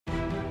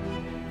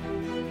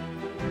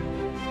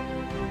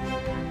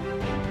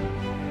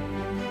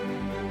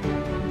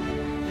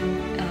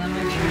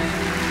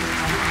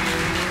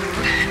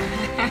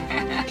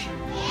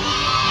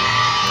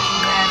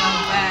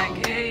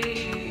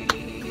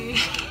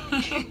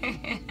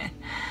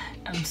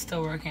I'm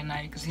still working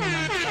out. You can see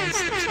my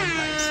biceps and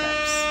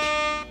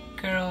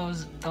biceps.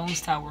 Girls, don't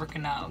stop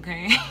working out,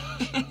 okay?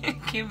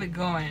 Keep it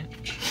going.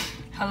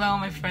 Hello,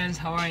 my friends.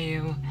 How are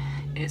you?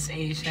 It's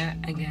Asia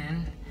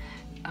again.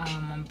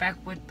 I'm back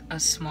with a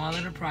small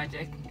little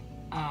project.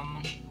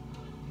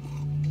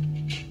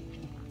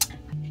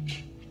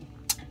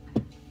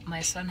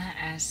 My son had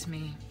asked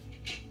me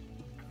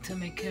to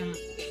make him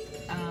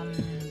hold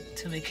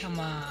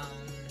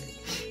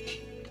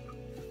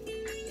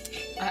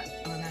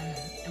on,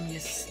 let me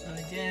just a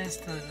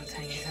little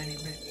tiny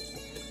bit.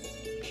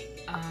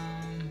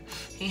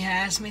 He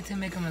asked me to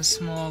make him a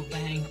small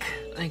bank,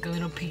 like a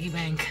little piggy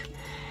bank,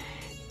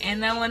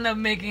 and I wound up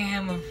making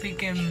him a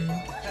freaking 10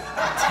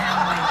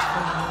 by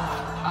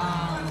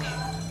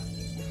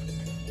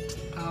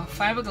 12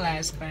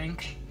 fiberglass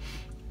bank.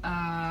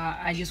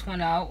 I just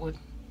went out with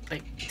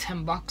like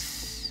 $10,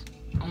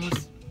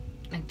 almost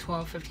like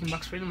 12-15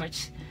 bucks pretty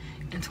much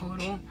in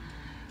total.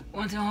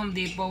 Went to Home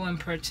Depot and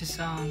purchased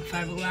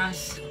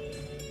fiberglass,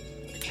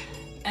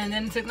 and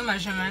then took the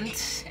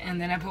measurement, and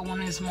then I put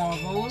one of his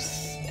marbles,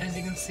 as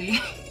you can see.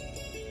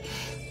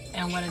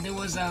 And what I did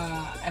was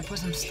I put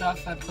some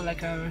stuff. I put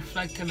like a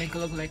reflector, make it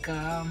look like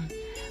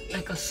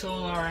a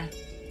solar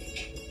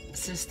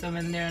system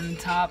in there on the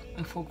top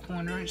and 4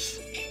 corners,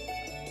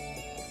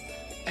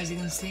 as you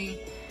can see.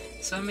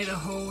 So I made a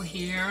hole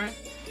here,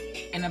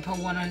 and I put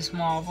one of his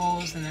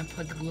marbles, and I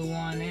put the glue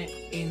on it,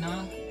 you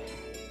know.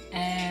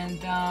 And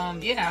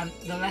yeah,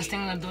 the last thing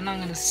I'm gonna do now, I'm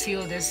gonna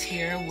seal this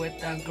here with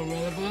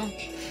Gorilla Glue.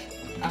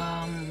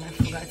 I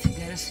forgot to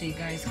get it so you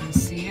guys can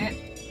see it.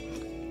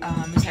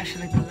 It's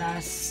actually the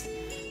last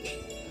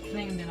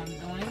thing that I'm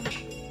doing.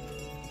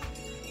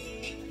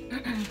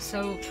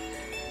 So,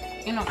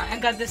 you know, I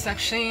got this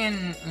actually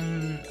in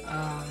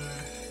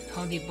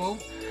Home Depot.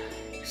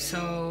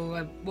 So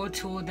I bought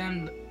 2 of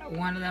them.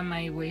 One of them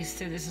I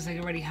wasted. This is like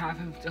already half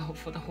of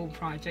for the whole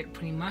project,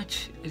 pretty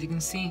much. As you can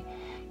see,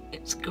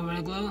 it's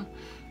Gorilla Glue.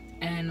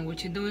 And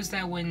what you do is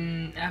that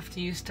after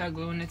you start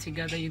gluing it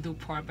together, you do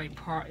part by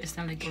part. It's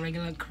not like a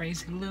regular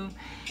crazy glue.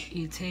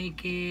 You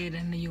take it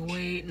and then you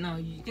wait. No,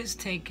 you just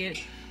take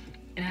it,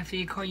 and after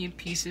you cut your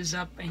pieces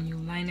up and you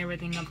line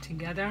everything up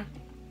together,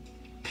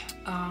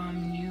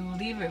 you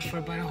leave it for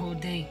about a whole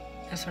day.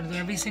 That's what I do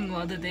every single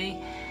other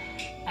day.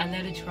 I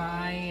let it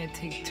dry. I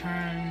take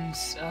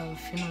turns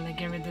of, you know,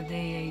 like every other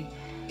day.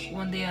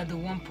 One day I do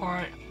one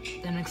part,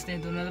 the next day I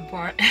do another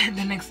part,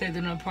 the next day I do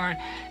another part,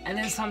 and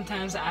then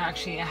sometimes I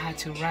had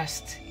to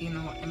rest, you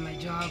know, in my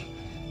job,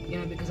 you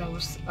know, because I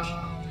was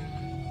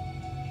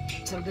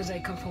sometimes I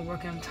come from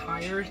work and I'm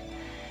tired,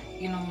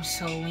 you know.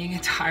 So when you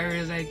get tired,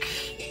 it's like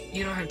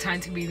you don't have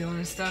time to be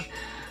doing stuff.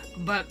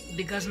 But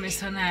because my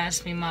son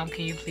asked me, Mom,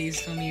 can you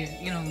please do me,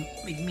 you know,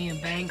 make me a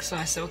bank? So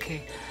I said,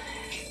 okay,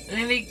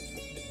 let me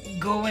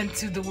go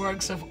into the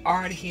works of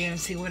art here and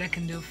see what I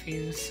can do for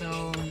you.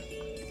 So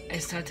I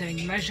started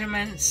taking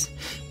measurements,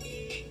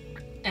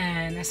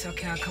 and I said,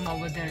 okay, I'll come up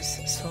with this.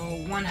 So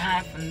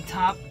 1/2 on the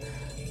top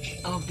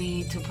will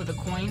be to put the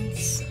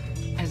coins,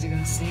 as you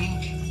can see,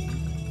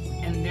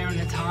 and there on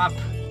the top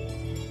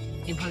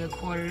you put the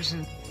quarters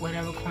and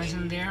whatever coins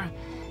in there.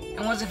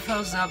 And once it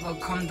fills up, it'll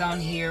come down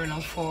here and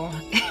it'll fall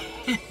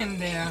in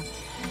there.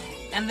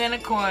 And then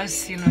of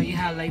course, you know, you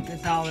have like the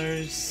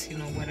dollars, you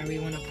know, whatever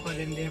you want to put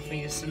in there for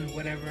you, and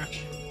whatever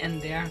in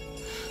there.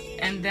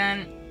 And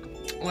then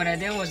what I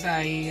did was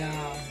I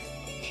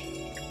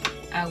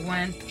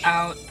went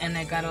out and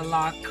I got a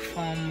lock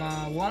from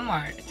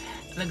Walmart,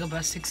 like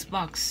about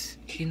 $6.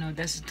 You know,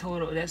 that's the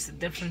total. That's the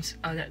difference.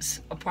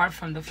 That's apart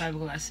from the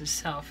fiberglass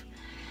itself.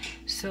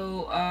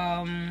 So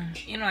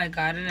you know, I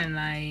got it and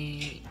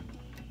I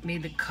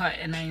made the cut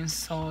and I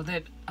installed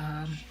it.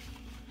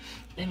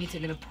 Let me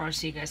take it apart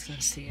so you guys can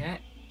see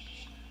it.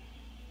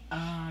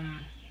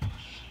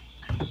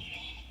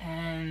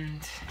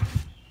 And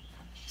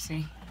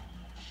see.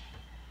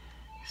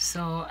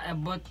 So I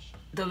bought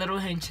the little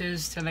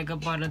hinges to like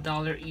about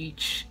 $1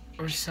 each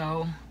or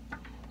so,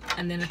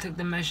 and then I took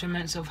the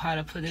measurements of how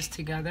to put this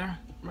together,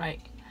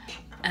 right?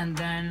 And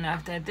then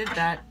after I did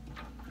that,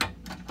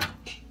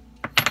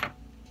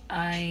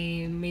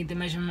 I made the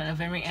measurement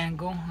of every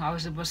angle I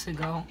was supposed to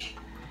go,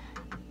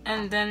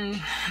 and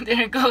then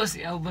there it goes.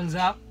 It opens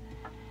up.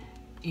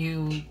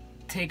 You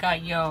take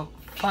out your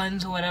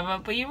funds or whatever,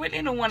 but you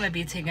really don't want to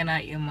be taking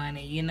out your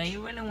money, you know.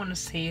 You really want to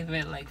save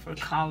it like for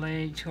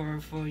college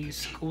or for your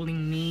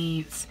schooling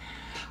needs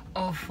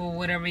or for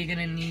whatever you're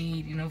gonna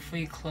need, you know, for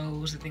your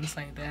clothes and things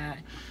like that.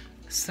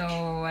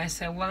 So I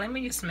said, well, let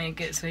me just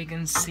make it so you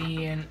can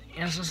see, and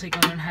also so you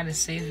can learn how to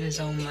save his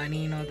own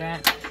money, you know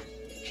that.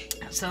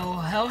 So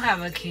he'll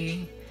have a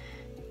key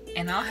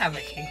and I'll have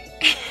a key.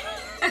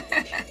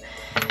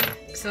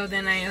 So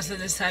then I also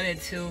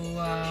decided to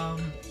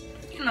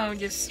you know,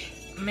 just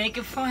make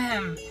it for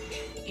him,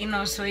 you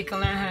know, so he can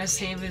learn how to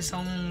save his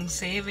own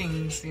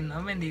savings, you know,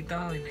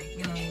 bendito, like,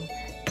 you know,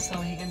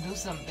 so he can do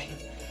something.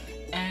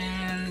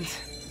 And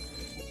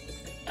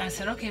I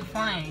said, okay,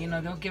 fine, you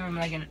know, they'll give him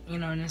like an, you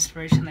know, an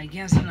inspiration, like,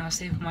 yes, you know,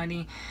 save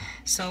money.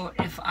 So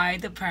if I,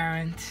 the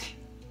parent,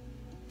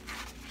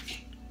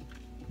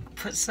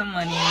 put some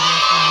money in there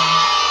for him,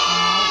 you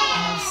know,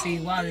 and he'll see,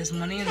 wow, there's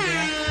money in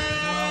there.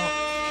 Well,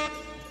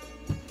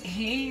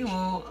 he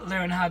will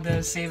learn how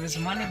to save his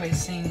money by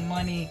seeing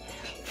money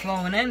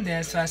flowing in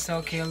there. So I said,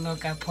 okay,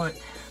 look, I'll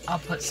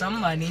put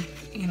some money,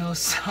 you know,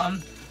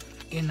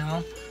 you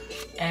know,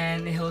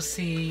 and he'll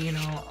see, you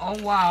know,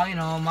 oh wow, you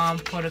know, mom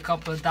put a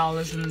couple of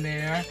dollars in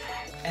there,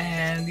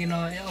 and you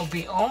know, it'll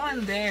be all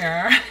in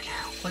there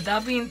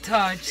without being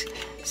touched.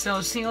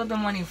 So see all the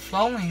money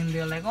flowing in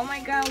there, like, oh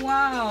my god,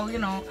 wow, you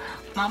know,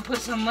 mom put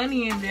some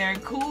money in there,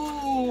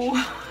 cool,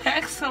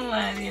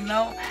 excellent, you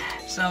know.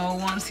 So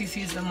once he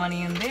sees the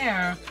money in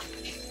there,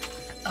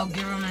 I'll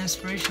give him an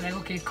inspiration, like,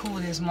 okay, cool,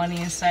 there's money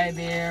inside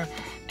there,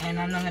 and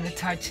I'm not gonna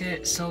touch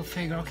it. So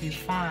figure, okay,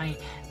 fine,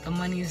 the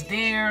money's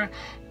there,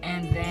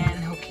 and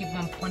then he'll keep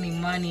on putting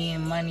money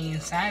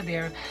inside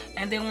there,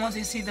 and then once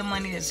they see the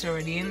money that's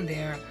already in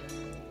there,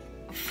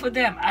 for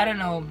them, I don't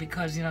know,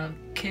 because you know,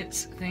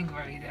 kids think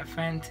very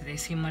different. They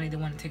see money, they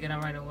want to take it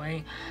out right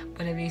away.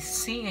 But if they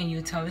see and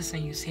you tell,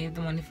 listen, you save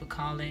the money for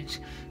college,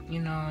 you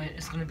know,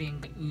 it's gonna be in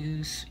good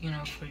use, you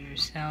know, for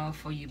yourself,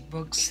 for your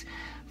books,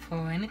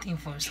 for anything,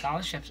 for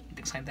scholarships,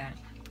 things like that.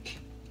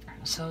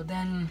 So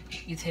then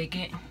you take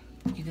it,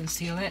 you can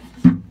seal it,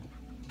 and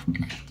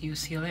after you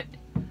seal it,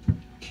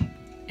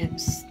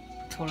 it's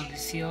totally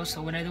sealed.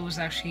 So what I do was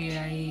actually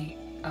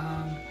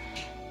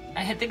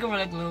I hit the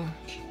Gorilla Glue,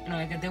 you know,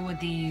 like I did with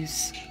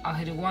these. I'll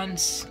hit it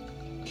once,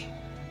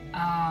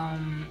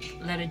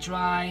 let it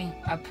dry.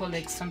 I put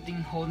like something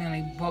holding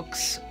like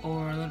books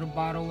or a little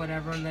bottle,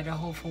 whatever, let it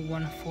hold for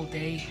one full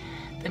day.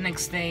 The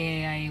next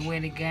day I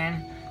wait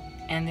again,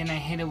 and then I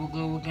hit it with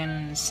glue again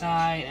on the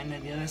side, and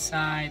then the other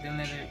side, and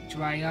let it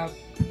dry up.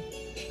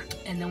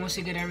 And then once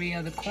you get every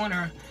other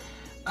corner,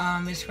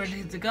 it's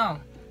ready to go.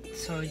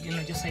 So, you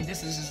know, just like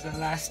this is the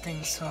last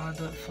thing, so I'll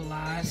do it for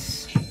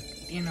last,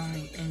 you know,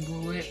 and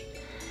glue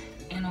it,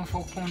 you know,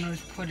 4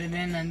 corners, put it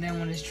in, and then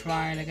when it's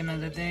dry, like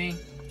another day,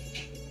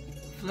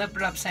 flip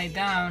it upside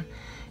down,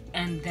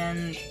 and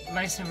then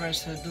vice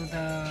versa, do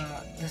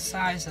the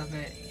sides of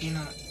it, you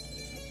know,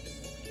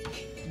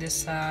 this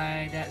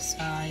side, that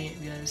side,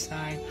 the other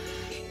side,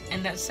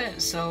 and that's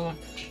it. So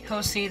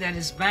he'll see that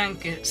his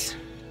bank is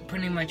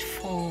pretty much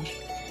full,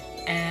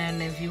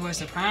 and if you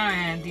was a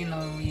parent, you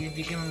know, if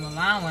you give him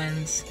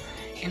allowance,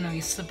 you know,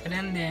 you slip it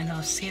in there, and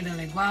he'll see that,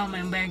 like, wow,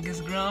 my bank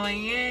is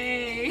growing,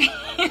 yay.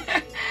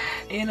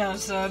 You know,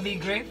 so it'll be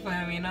great for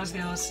him, you know, so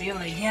he'll see,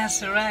 like,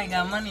 yes, alright, I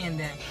got money in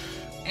there.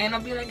 And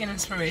it'll be like an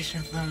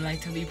inspiration for him,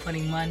 like, to be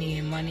putting money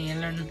and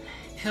learn.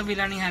 He'll be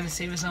learning how to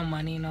save his own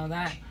money and all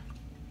that.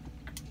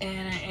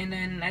 And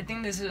then I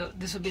think this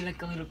will be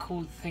like a little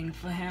cool thing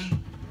for him,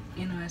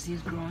 you know, as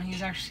he's growing.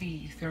 He's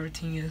actually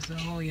 13 years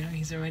old, you know,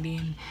 he's already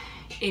in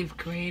 8th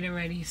grade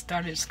already. He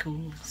started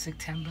school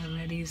September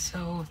already,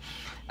 so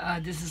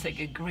this is like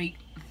a great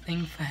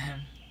thing for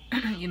him.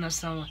 You know,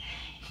 so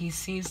he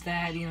sees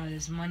that, you know,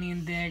 there's money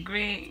in there,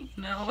 great,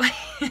 you know.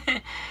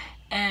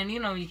 And you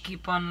know, you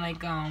keep on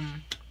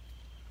making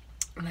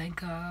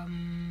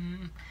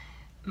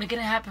it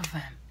happen for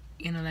him.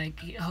 You know, like,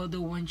 he'll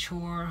do one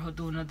chore, he'll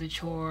do another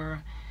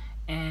chore,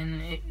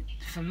 and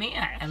for me,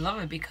 I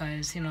love it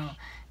because, you know,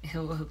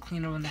 he'll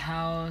clean around the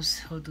house,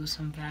 he'll do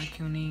some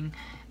vacuuming,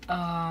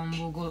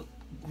 we'll go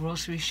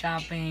grocery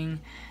shopping,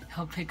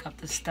 he'll pick up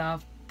the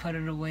stuff, put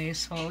it away.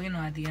 So, you know,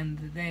 at the end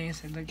of the day,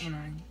 it's like, you know,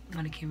 I'm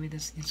gonna give you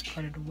this, just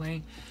put it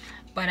away.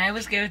 But I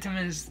always give it to him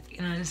in his,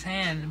 you know, his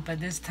hand, but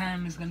this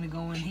time it's gonna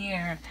go in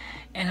here,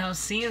 and he'll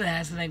see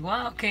that. So like,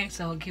 wow, okay,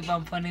 so he'll keep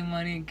on putting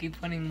money and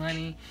keep putting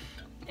money.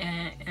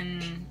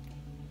 And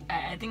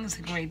I think it's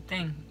a great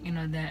thing, you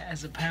know, that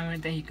as a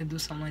parent that you could do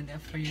something like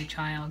that for your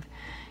child,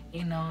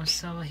 you know,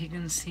 so he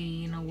can see,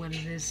 you know, what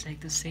it is like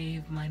to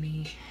save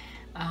money,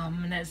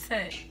 and that's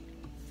it,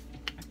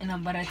 you know.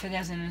 But I took it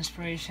as an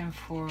inspiration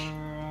for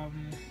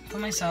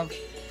myself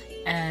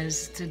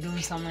as to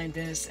doing something like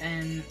this,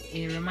 and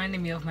it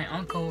reminded me of my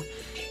uncle,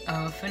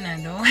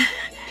 Fernando.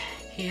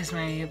 He is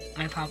my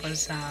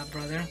papa's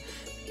brother,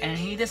 and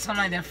he did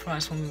something like that for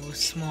us when we were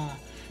small.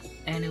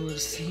 And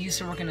he used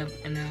to work in a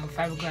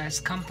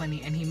fiberglass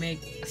company, and he made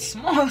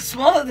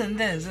smaller than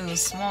this. It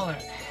was smaller,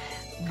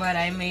 but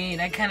I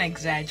kind of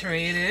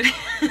exaggerated.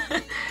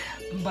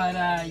 But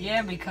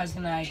yeah, because,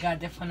 you know, I got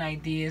different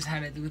ideas how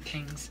to do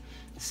things.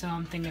 So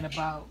I'm thinking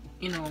about,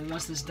 you know,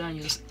 once it's done,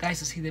 you guys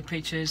will see the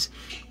pictures.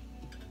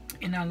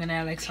 You know, I'm gonna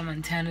add like some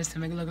antennas to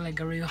make it look like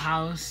a real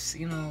house.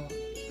 You know,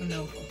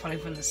 probably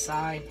from the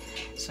side.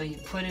 So you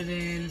put it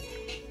in,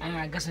 and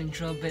I got some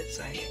drill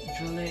bits. I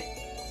drill it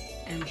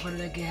and put it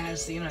like it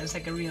has, you know, it's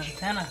like a real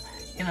antenna,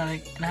 you know,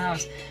 like in the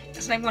house.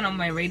 It's like one of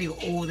my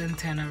old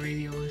antenna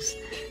radios.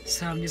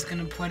 So I'm just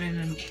gonna put it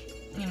in,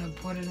 you know,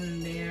 put it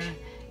in there,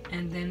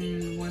 and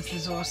then once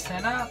it's all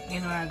set up, you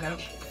know, I gotta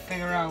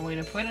figure out a way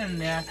to put it in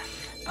there.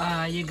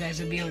 You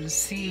guys will be able to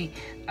see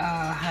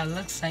how it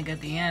looks like at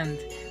the end.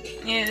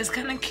 Yeah, it's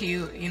kind of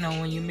cute, you know,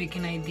 when you're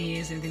making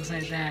ideas and things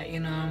like that.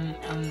 You know,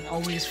 I'm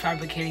always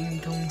fabricating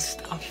and doing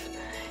stuff.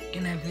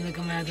 You know, if you look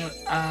at my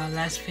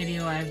last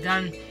video I've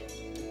done,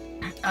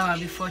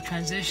 before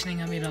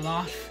transitioning, I made a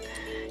loft,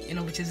 you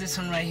know, which is this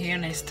one right here,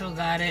 and I still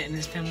got it, and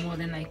it's been more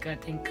than like, I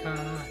think,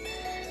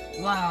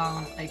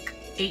 wow, like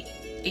 8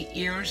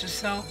 years or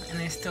so, and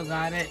I still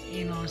got it,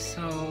 you know.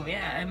 So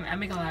yeah, I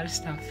make a lot of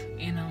stuff,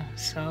 you know.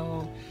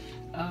 So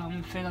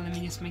figure let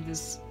me just make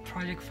this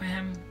project for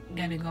him,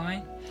 get it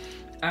going.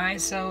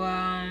 Alright, so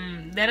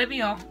that'll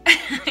be all.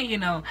 You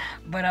know.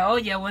 But oh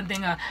yeah, one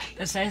thing,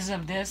 the size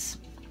of this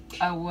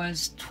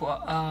was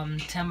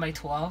 10 by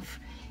 12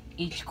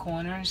 each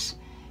corners,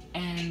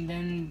 and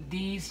then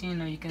these, you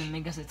know, you can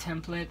make as a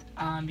template.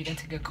 You can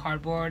take a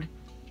cardboard,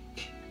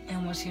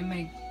 and once you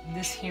make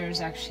this here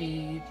is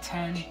actually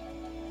 10,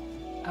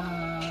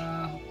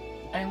 I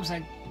think it was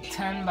like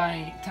 10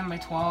 by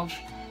 12,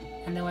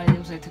 and then what I did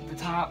was I took the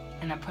top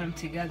and I put them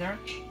together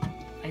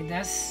like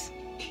this,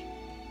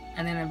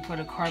 and then I put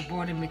a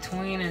cardboard in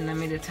between, and I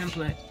made a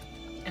template,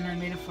 and I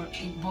made it for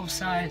both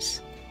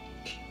sides,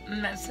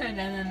 and that's it. And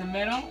in the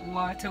middle,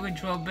 well, I took a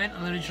drill bit,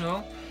 a little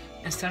drill,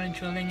 and started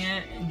drilling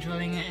it and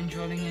drilling it and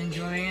drilling it and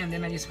drilling it, and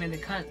then I just made the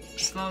cut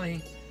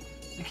slowly.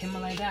 It came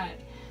out like that.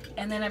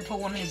 And then I put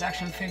one of his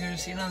action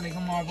figures, you know, like a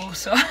marble.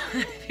 So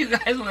if you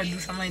guys want to do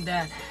something like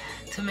that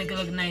to make it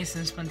look nice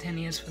and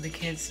spontaneous for the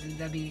kids,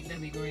 that'd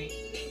be great,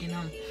 you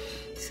know.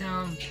 So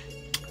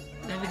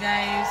love you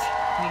guys.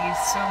 Thank you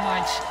so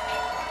much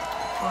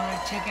for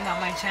checking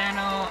out my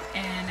channel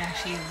and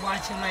actually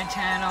watching my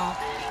channel.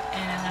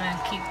 And I'm gonna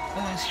keep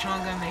going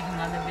stronger, making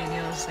other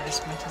videos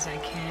as much as I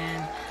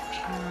can,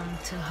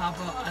 to help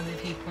out other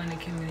people in the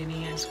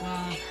community as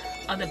well.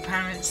 Other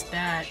parents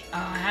that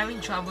are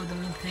having trouble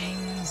doing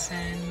things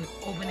and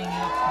opening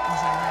up and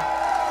things like that.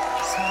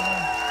 So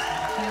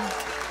thank you.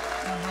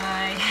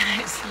 Bye.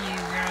 See you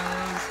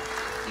girls.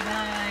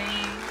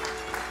 Bye.